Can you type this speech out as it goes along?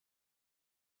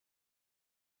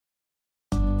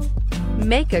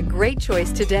Make a great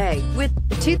choice today with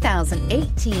the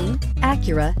 2018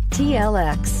 Acura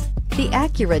TLX. The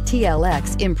Acura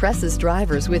TLX impresses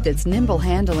drivers with its nimble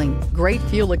handling, great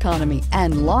fuel economy,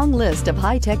 and long list of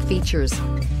high-tech features.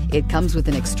 It comes with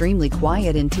an extremely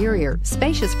quiet interior,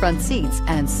 spacious front seats,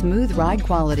 and smooth ride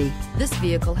quality. This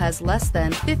vehicle has less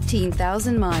than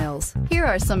 15,000 miles. Here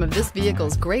are some of this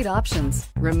vehicle's great options: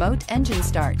 remote engine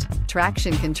start,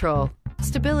 traction control,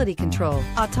 stability control,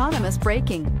 autonomous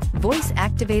braking,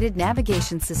 voice-activated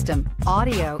navigation system,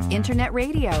 audio, internet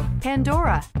radio,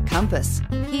 Pandora, compass,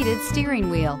 heated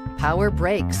steering wheel, power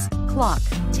brakes, clock.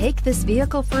 Take this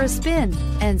vehicle for a spin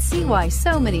and see why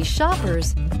so many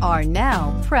shoppers are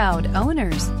now proud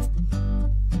owners.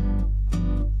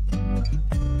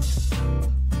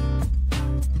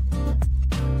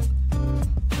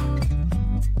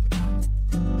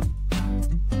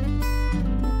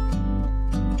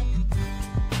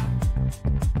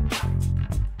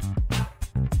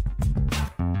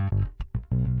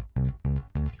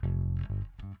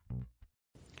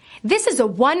 This is a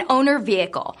one-owner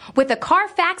vehicle with a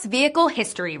Carfax Vehicle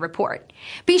History Report.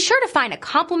 Be sure to find a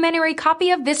complimentary copy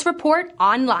of this report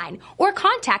online or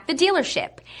contact the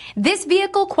dealership. This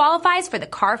vehicle qualifies for the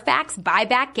Carfax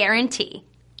Buyback Guarantee.